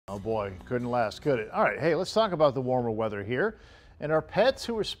Oh boy, couldn't last, could it? All right, hey, let's talk about the warmer weather here and our pets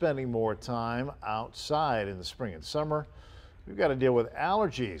who are spending more time outside in the spring and summer. We've got to deal with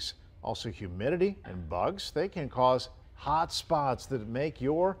allergies, also humidity and bugs. They can cause hot spots that make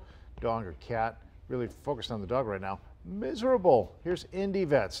your dog or cat, really focused on the dog right now, miserable. Here's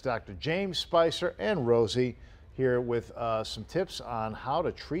IndyVet's Dr. James Speiser and Rosie here with some tips on how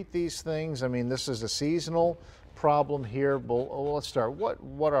to treat these things. I mean, this is a seasonal problem here, but let's start.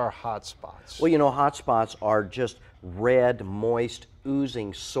 What are hot spots? Well, you know, hot spots are just red, moist,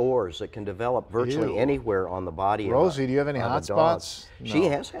 oozing sores that can develop virtually anywhere on the body. Rosie, do you have any hot spots? No. She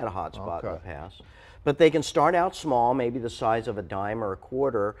has had a hot spot in the past. But they can start out small, maybe the size of a dime or a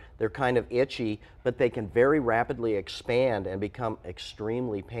quarter. They're kind of itchy, but they can very rapidly expand and become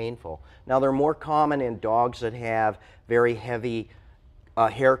extremely painful. Now, they're more common in dogs that have very heavy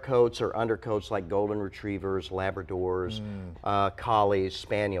hair coats or undercoats, like golden retrievers, Labradors, collies,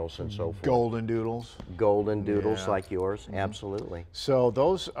 spaniels, and so forth. Golden doodles. Golden doodles like yours, absolutely. So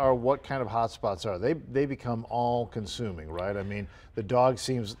those are what kind of hot spots are? They become all-consuming, right? I mean, the dog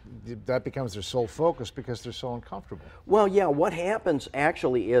seems, that becomes their sole focus because they're so uncomfortable. Well, yeah, what happens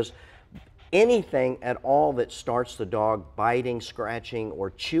actually is anything at all that starts the dog biting, scratching,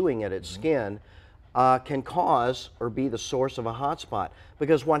 or chewing at its skin can cause or be the source of a hot spot,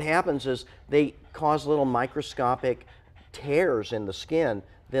 because what happens is they cause little microscopic tears in the skin.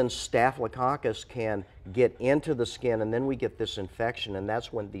 Then Staphylococcus can get into the skin, and then we get this infection, and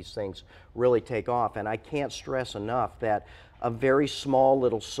that's when these things really take off. And I can't stress enough that a very small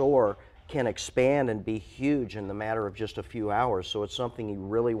little sore can expand and be huge in the matter of just a few hours. So it's something you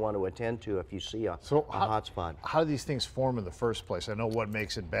really want to attend to if you see a hot spot. How do these things form in the first place? I know what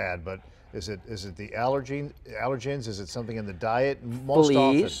makes it bad, but is it the allergens? Is it something in the diet? Most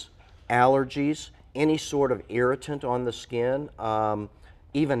Fleas, allergies, any sort of irritant on the skin,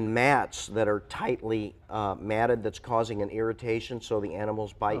 even mats that are tightly matted that's causing an irritation, so the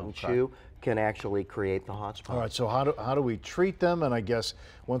animals bite and chew, can actually create the hot spot. All right, so how do we treat them? And I guess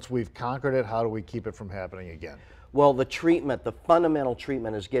once we've conquered it, how do we keep it from happening again? Well, the treatment, the fundamental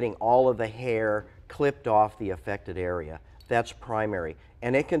treatment, is getting all of the hair clipped off the affected area. That's primary.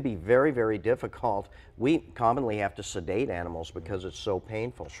 And it can be very, very difficult. We commonly have to sedate animals because it's so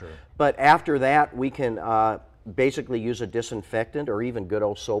painful. Sure. But after that, we can basically use a disinfectant or even good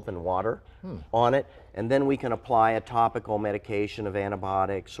old soap and water on it. And then we can apply a topical medication of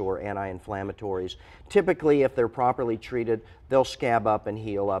antibiotics or anti-inflammatories. Typically, if they're properly treated, they'll scab up and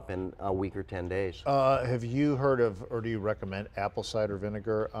heal up in a week or 10 days. Have you heard of, or do you recommend apple cider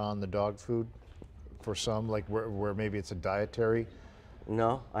vinegar on the dog food for some, like where maybe it's a dietary?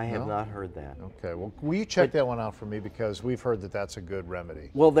 No, I have not heard that. Okay, well, will you check that one out for me, because we've heard that that's a good remedy.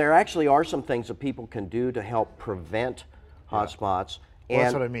 Well, there actually are some things that people can do to help prevent hot spots. Well,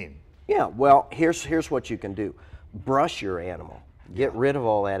 that's what I mean. Yeah, well, here's what you can do. Brush your animal. Get rid of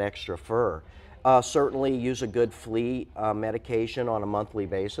all that extra fur. Certainly use a good flea medication on a monthly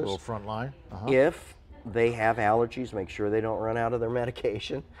basis. A little front line. If they have allergies, make sure they don't run out of their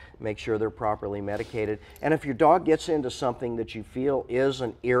medication. Make sure they're properly medicated. And if your dog gets into something that you feel is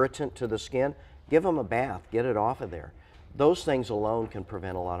an irritant to the skin, give them a bath. Get it off of there. Those things alone can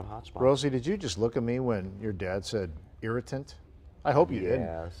prevent a lot of hot spots. Rosie, did you just look at me when your dad said irritant? I hope you did.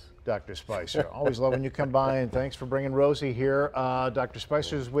 Yes. Dr. Speiser, always love when you come by, and thanks for bringing Rosie here. Dr.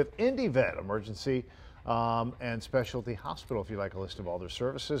 Speiser is with IndyVet, emergency and specialty hospital. If you'd like a list of all their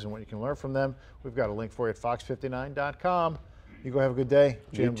services and what you can learn from them, we've got a link for you at fox59.com. You go have a good day.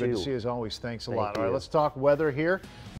 Jim, good to see you as always. Thanks a lot. All right, let's talk weather here.